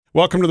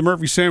Welcome to the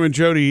Murphy, Sam, and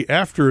Jody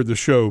After the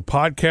Show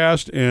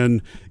podcast.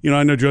 And,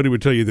 I know Jody would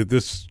tell you that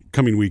this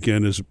coming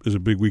weekend is a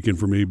big weekend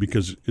for me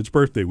because it's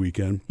birthday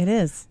weekend. It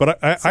is.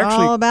 But I it's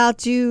actually all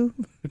about you.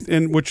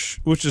 And which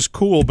is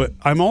cool, but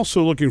I'm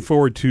also looking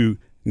forward to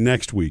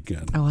next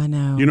weekend. Oh, I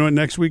know. You know what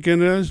next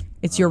weekend is?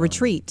 It's your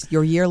retreat,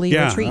 your yearly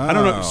retreat. I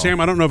don't know, Sam,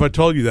 I don't know if I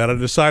told you that. I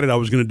decided I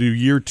was going to do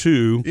year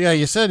 2. Yeah,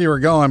 you said you were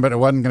going, but it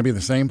wasn't going to be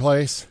the same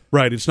place.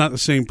 Right, it's not the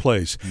same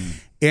place.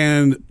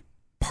 And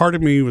part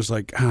of me was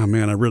like, oh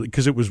man,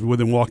 because it was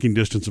within walking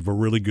distance of a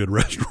really good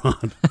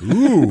restaurant.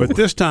 Ooh. But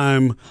this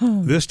time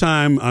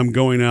I'm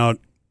going out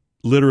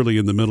literally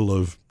in the middle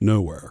of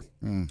nowhere.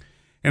 And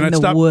it's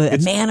not a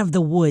man of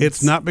the woods.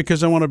 It's not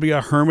because I want to be a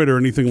hermit or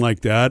anything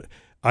like that.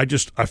 I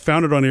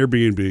found it on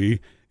Airbnb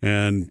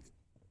and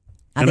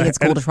I think it's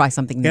cool to try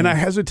something new. And I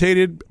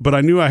hesitated, but I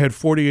knew I had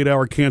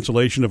 48-hour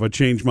cancellation if I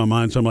changed my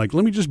mind. So I'm like,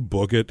 let me just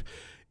book it,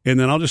 and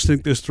then I'll just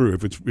think this through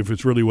if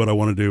it's really what I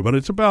want to do. But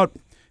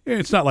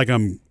it's not like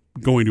I'm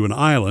going to an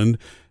island.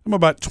 I'm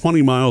about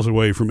 20 miles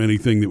away from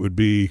anything that would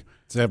be.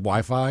 Does it have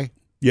Wi-Fi?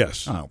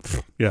 Yes. Oh,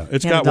 yeah.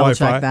 It's you got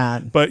Wi-Fi.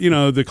 That. But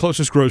the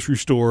closest grocery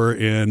store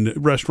and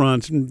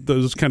restaurants and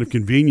those kind of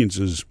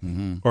conveniences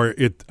are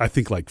I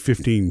think like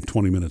 15,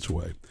 20 minutes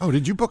away. Oh,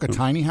 did you book a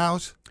tiny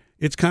house?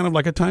 It's kind of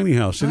like a tiny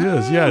house. It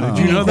is. Yeah.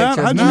 Did you know that?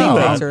 How'd you know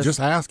that? Just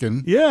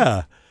asking.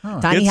 Yeah.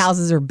 Tiny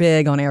houses are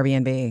big on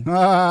Airbnb.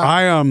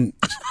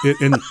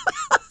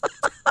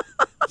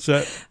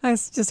 So, I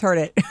just heard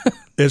it.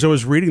 As I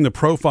was reading the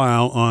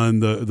profile on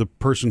the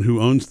person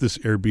who owns this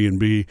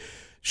Airbnb,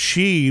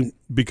 she,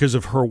 because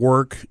of her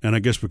work and I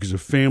guess because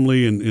of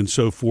family and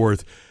so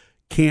forth,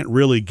 can't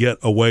really get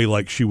away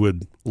like she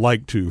would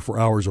like to for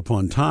hours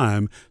upon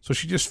time. So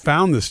she just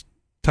found this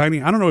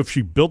tiny, I don't know if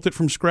she built it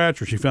from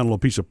scratch or she found a little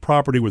piece of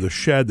property with a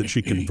shed that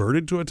she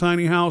converted to a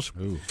tiny house.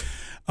 Ooh.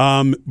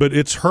 But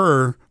it's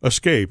her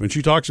escape, and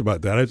she talks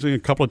about that. I think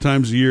a couple of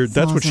times a year.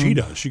 That's awesome. What she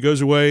does. She goes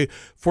away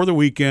for the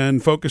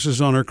weekend,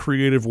 focuses on her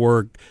creative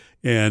work,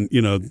 and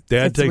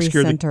Dad takes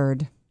care of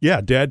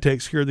Dad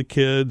takes care of the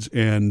kids,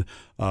 and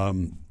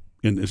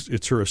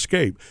it's her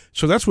escape.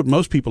 So that's what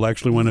most people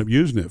actually wind up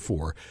using it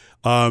for.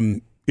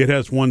 It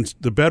has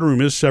the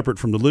bedroom is separate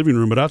from the living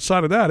room, but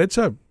outside of that, it's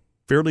a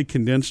fairly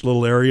condensed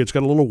little area. It's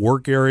got a little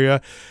work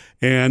area,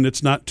 and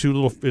it's not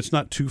too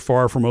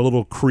far from a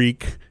little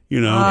creek.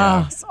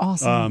 It's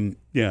awesome.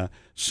 Yeah.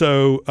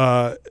 So,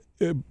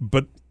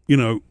 but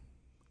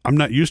I'm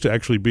not used to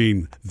actually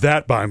being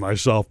that by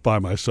myself.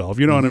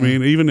 You know what I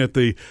mean? Even at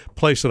the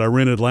place that I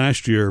rented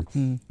last year,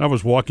 I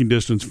was walking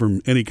distance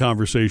from any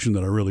conversation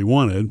that I really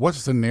wanted.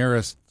 What's the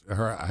nearest?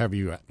 Have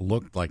you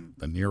looked like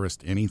the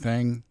nearest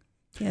anything?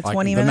 Yeah,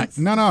 20 minutes.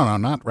 No,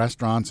 not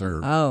restaurants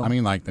or. I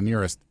mean, like the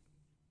nearest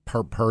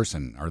per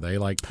person. Are they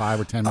like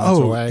 5 or 10 minutes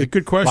away?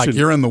 Good question. Like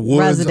you're in the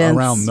woods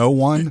around no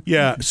one.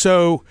 Yeah.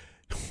 So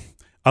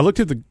I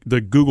looked at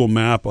the Google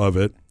map of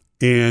it,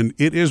 and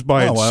it is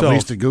by itself. Well, at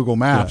least at Google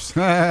Maps.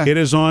 Yeah.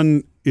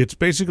 It's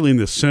basically in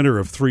the center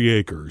of 3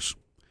 acres.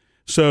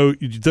 So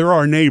there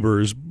are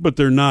neighbors, but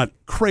they're not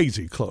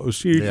crazy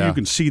close. You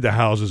can see the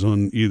houses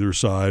on either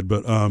side,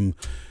 but again,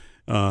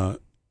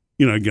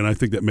 I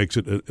think that makes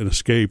it an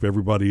escape.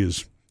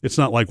 It's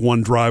not like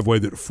one driveway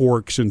that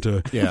forks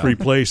into 3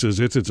 places.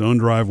 It's its own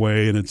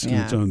driveway and it's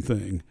its own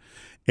thing.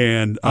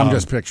 And I'm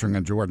just picturing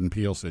a Jordan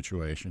Peele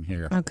situation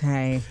here.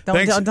 Okay.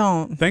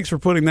 Don't. Thanks for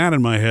putting that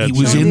in my head. He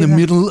was in the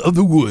middle of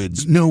the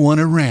woods, no one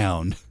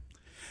around.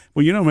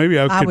 Well, maybe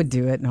I would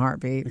do it in a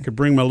heartbeat. I could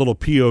bring my little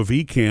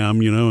POV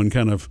cam, and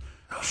kind of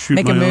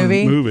shoot my own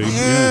movie.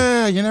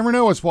 Yeah, you never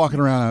know what's walking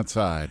around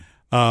outside.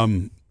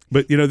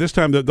 But, this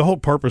time, the whole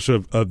purpose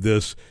of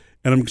this,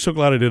 and I'm so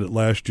glad I did it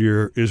last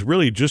year, is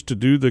really just to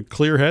do the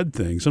clear head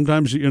thing.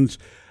 Sometimes,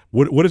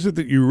 what is it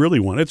that you really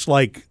want? It's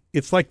like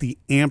the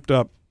amped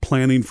up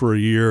planning for a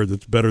year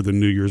that's better than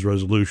New Year's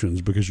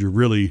resolutions because you're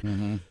really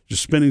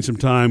just spending some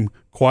time,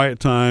 quiet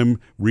time,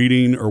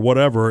 reading or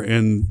whatever,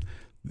 and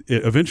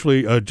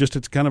eventually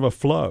it's kind of a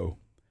flow.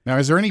 Now,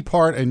 is there any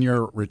part in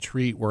your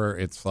retreat where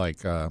it's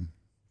like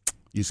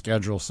you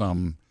schedule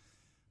some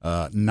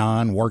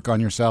non-work on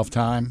yourself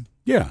time?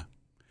 Yeah.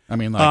 I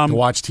mean, like to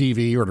watch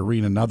TV or to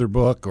read another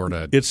book or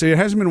to... It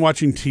hasn't been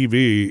watching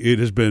TV. It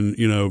has been,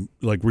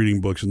 like reading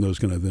books and those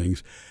kind of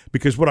things.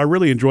 Because what I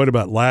really enjoyed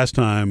about last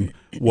time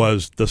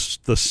was the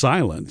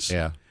silence.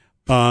 Yeah.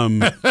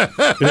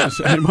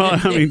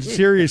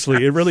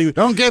 Seriously, it really...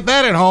 Don't get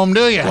that at home,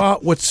 do you? Well,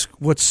 what's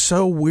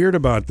so weird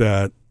about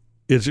that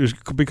is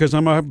because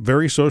I'm a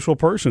very social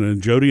person,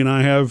 and Jody and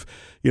I have,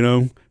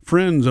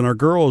 friends and our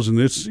girls, and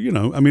it's,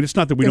 it's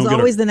not that we don't get... There's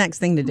always the next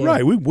thing to do.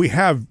 Right. We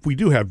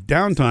do have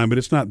downtime, but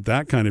it's not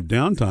that kind of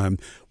downtime.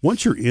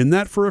 Once you're in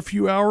that for a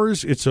few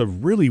hours, it's a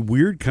really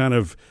weird kind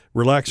of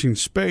relaxing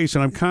space,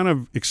 and I'm kind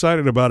of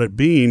excited about it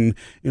being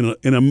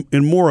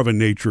in more of a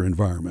nature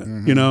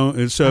environment,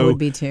 And so I would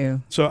be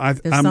too. So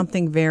there's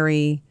something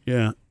very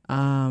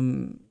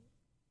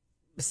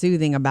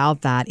soothing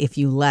about that if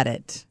you let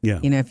it. Yeah.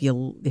 If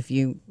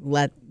you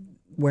let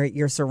where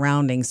your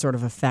surroundings sort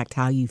of affect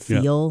how you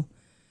feel.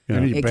 Yeah.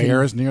 Any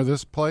bears near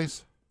this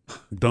place?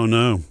 Don't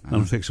know. I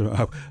don't think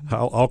so.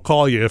 I'll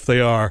call you if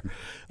they are.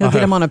 He'll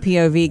get him on a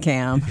POV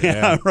cam.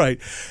 Yeah, right.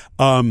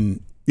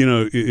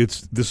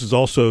 This is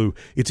also,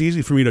 it's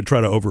easy for me to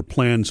try to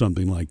overplan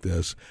something like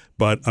this,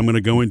 but I'm going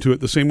to go into it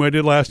the same way I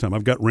did last time.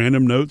 I've got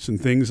random notes and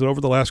things that over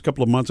the last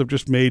couple of months I've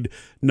just made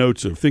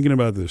notes of, thinking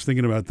about this,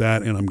 thinking about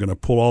that, and I'm going to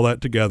pull all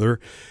that together.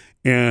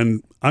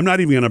 And I'm not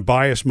even going to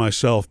bias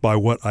myself by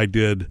what I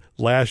did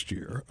last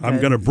year. I'm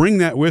going to bring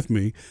that with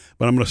me,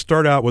 but I'm going to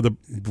start out with a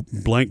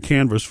blank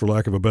canvas, for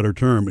lack of a better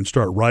term, and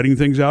start writing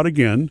things out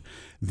again.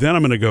 Then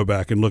I'm going to go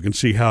back and look and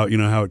see how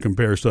it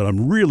compares, so that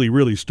I'm really,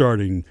 really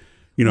starting,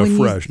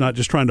 fresh, not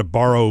just trying to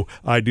borrow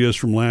ideas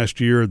from last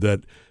year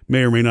that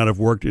may or may not have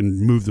worked and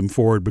move them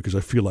forward because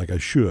I feel like I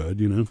should,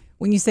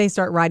 When you say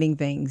start writing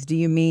things, do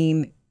you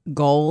mean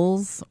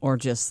goals or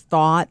just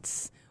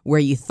thoughts, where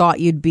you thought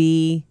you'd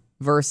be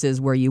versus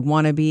where you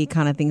want to be,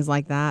 kind of things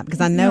like that?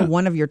 Because I know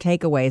one of your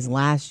takeaways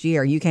last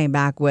year, you came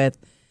back with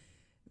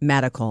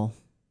medical,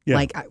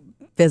 like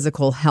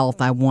physical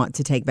health. I want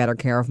to take better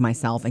care of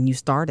myself, and you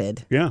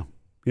started. Yeah.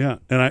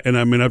 And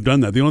I mean, I've done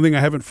that. The only thing I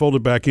haven't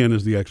folded back in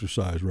is the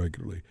exercise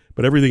regularly.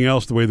 But everything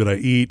else, the way that I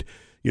eat,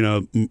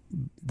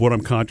 what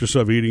I'm conscious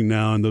of eating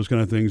now and those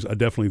kind of things, I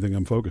definitely think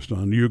I'm focused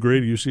on. Do you agree?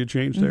 Do you see a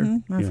change there?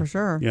 Mm-hmm. For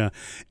sure. Yeah.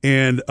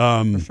 And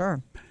for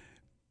sure.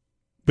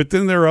 But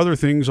then there are other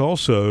things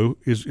also,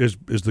 as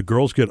the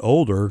girls get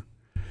older,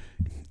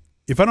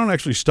 if I don't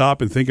actually stop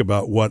and think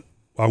about what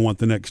I want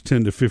the next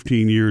 10 to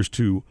 15 years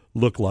to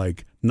look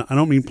like, I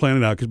don't mean plan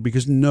it out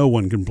because no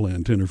one can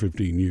plan 10 or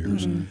 15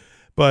 years. Mm-hmm.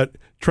 But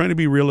trying to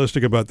be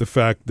realistic about the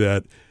fact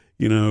that,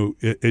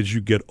 as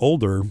you get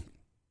older,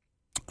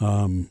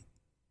 I'll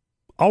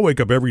wake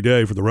up every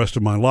day for the rest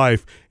of my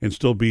life and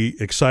still be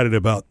excited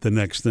about the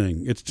next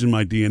thing. It's in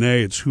my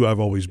DNA. It's who I've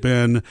always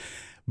been.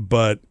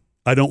 But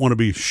I don't want to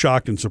be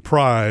shocked and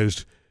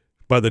surprised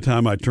by the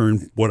time I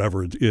turn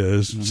whatever it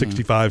is,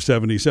 65,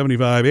 70,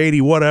 75,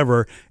 80,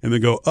 whatever, and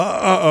then go,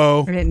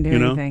 I didn't do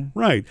anything.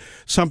 Right.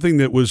 Something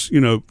that was,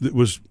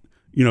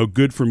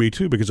 good for me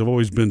too, because I've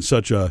always been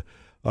such a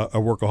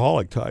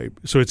workaholic type.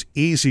 So it's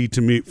easy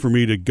for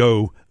me to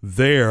go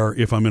there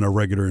if I'm in a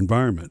regular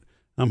environment.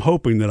 I'm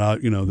hoping that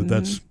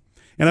that's,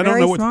 and I don't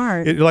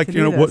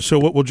know what, so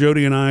what will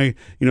Jody and I,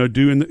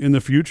 do in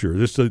the future?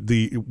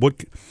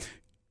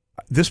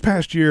 This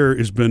past year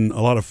has been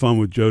a lot of fun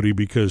with Jody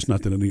because,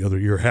 not that any other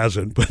year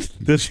hasn't, but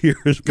this year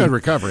has been good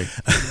recovery.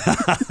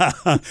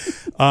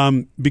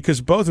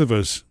 Because both of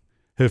us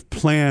have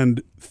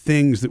planned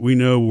things that we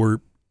know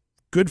were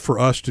good for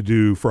us to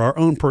do for our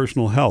own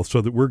personal health,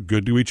 so that we're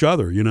good to each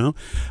other.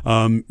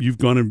 You've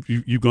gone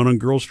on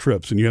girls'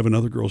 trips, and you have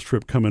another girls'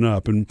 trip coming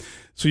up, and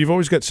so you've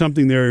always got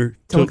something there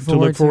to look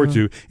forward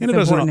to. And it's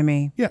important to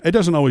me. Yeah, it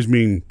doesn't always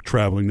mean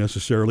traveling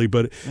necessarily,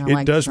 but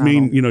it does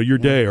mean your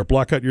day, or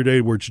block out your day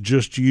where it's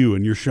just you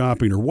and you're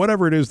shopping or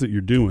whatever it is that you're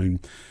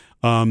doing.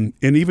 And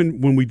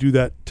even when we do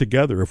that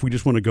together, if we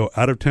just want to go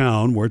out of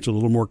town where it's a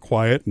little more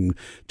quiet and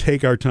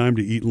take our time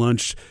to eat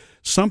lunch,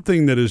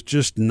 something that is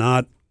just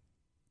not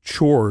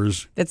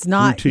chores. It's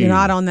not routine. You're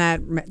not on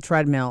that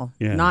treadmill,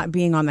 Yeah. not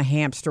being on the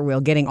hamster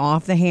wheel, getting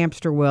off the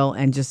hamster wheel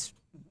and just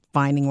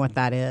finding what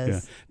that is.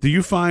 Yeah. Do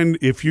you find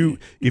if you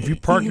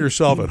park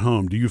yourself at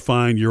home, do you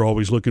find you're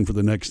always looking for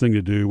the next thing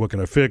to do? What can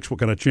I fix? What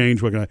can I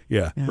change?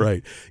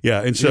 Right.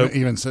 Yeah. And so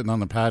even sitting on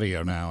the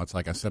patio now, it's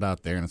like I sit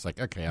out there and it's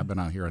like, okay, I've been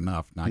out here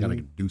enough. Now I got to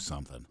do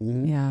something.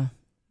 Mm-hmm. Yeah.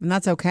 And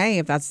that's okay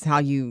if that's how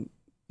you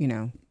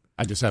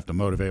I just have to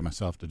motivate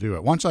myself to do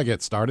it. Once I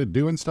get started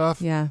doing stuff,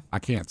 I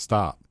can't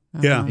stop.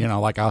 Yeah.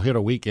 Like I'll hit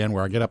a weekend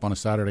where I get up on a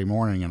Saturday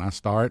morning and I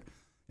start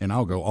and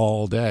I'll go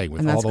all day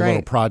with all the great.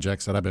 little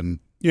projects that I've been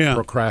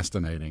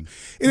procrastinating.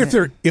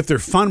 And if they're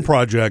fun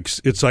projects,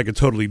 it's like a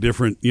totally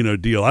different,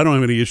 deal. I don't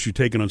have any issue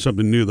taking on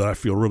something new that I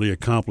feel really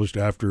accomplished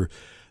after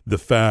the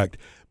fact.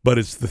 But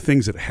it's the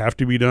things that have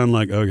to be done,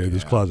 like, okay,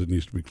 this closet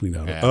needs to be cleaned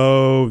out. Yeah.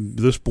 Oh,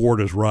 this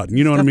board is rotten.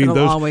 You know what I mean?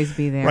 Those always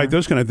be there. Right,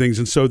 those kind of things.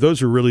 And so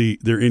those are really,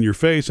 they're in your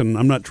face, and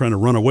I'm not trying to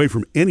run away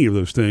from any of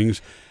those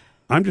things.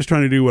 I'm just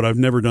trying to do what I've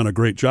never done a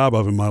great job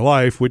of in my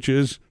life, which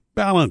is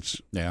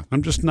balance. Yeah.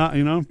 I'm just not,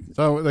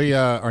 So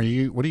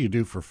what do you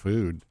do for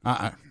food?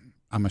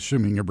 I'm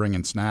assuming you're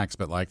bringing snacks,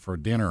 but like for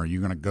dinner, are you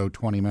going to go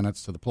 20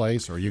 minutes to the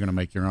place, or are you going to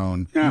make your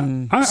own?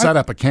 Yeah. Set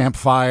up a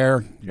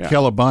campfire,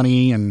 kill a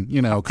bunny, and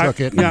cook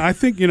it. Yeah, I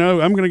think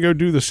I'm going to go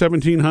do the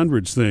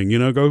 1700s thing.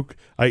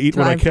 I eat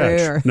what I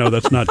catch. No,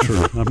 that's not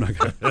true. I'm not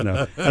going to.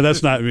 No,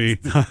 that's not me.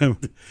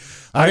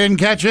 I didn't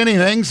catch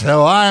anything,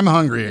 so I'm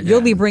hungry again.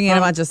 You'll be bringing a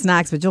bunch of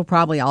snacks, but you'll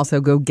probably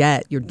also go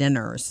get your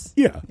dinners.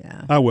 Yeah.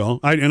 I will.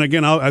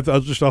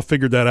 I'll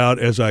figure that out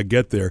as I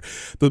get there.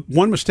 The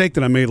one mistake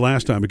that I made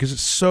last time, because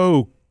it's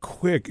so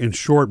quick and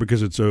short,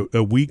 because it's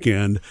a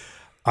weekend,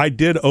 I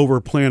did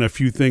overplan a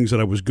few things that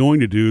I was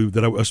going to do,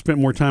 that I spent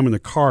more time in the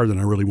car than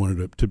I really wanted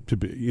it to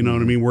be. You know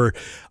what I mean? Where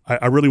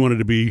I really wanted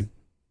to be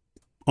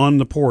on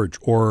the porch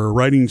or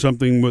writing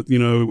something with,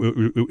 in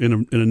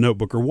a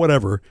notebook or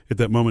whatever at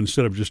that moment,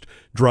 instead of just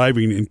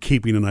driving and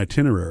keeping an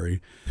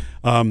itinerary.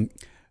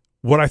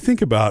 What I think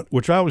about,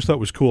 which I always thought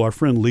was cool, our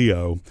friend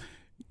Leo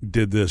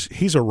did this.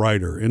 He's a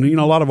writer, and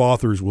a lot of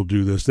authors will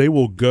do this. They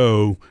will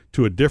go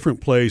to a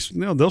different place.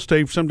 They'll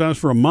stay sometimes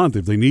for a month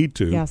if they need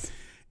to. Yes.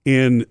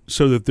 And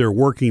so that they're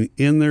working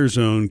in their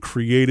zone,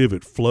 creative,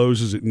 it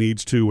flows as it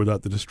needs to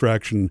without the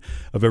distraction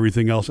of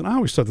everything else. And I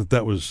always thought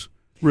that was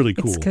really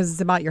cool. It's because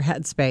it's about your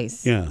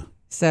headspace. Yeah.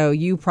 So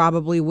you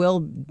probably will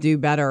do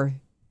better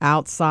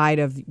outside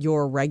of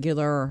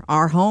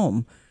our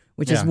home,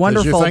 which is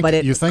wonderful, but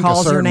it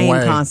calls your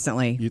name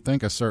constantly. You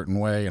think a certain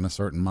way in a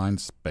certain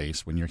mind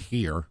space when you're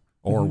here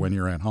or when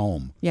you're at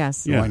home.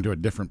 Yes. Going to a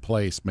different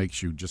place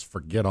makes you just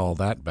forget all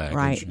that baggage.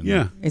 Right.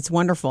 Yeah. It's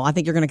wonderful. I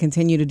think you're going to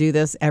continue to do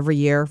this every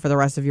year for the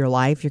rest of your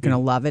life. You're going to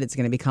love it. It's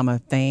going to become a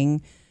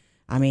thing.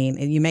 I mean,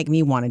 you make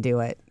me want to do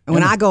it.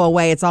 When I go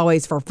away, it's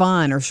always for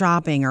fun or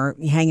shopping or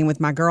hanging with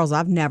my girls.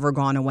 I've never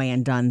gone away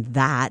and done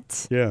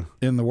that. Yeah.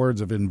 In the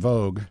words of In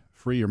Vogue,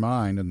 free your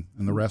mind and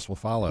the rest will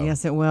follow.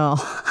 Yes, it will.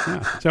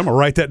 Yeah. So I'm going to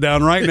write that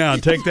down right now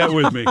and take that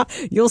with me.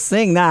 You'll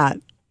sing that.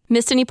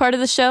 Missed any part of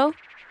the show?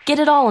 Get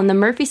it all on the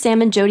Murphy,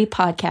 Sam, and Jody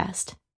podcast.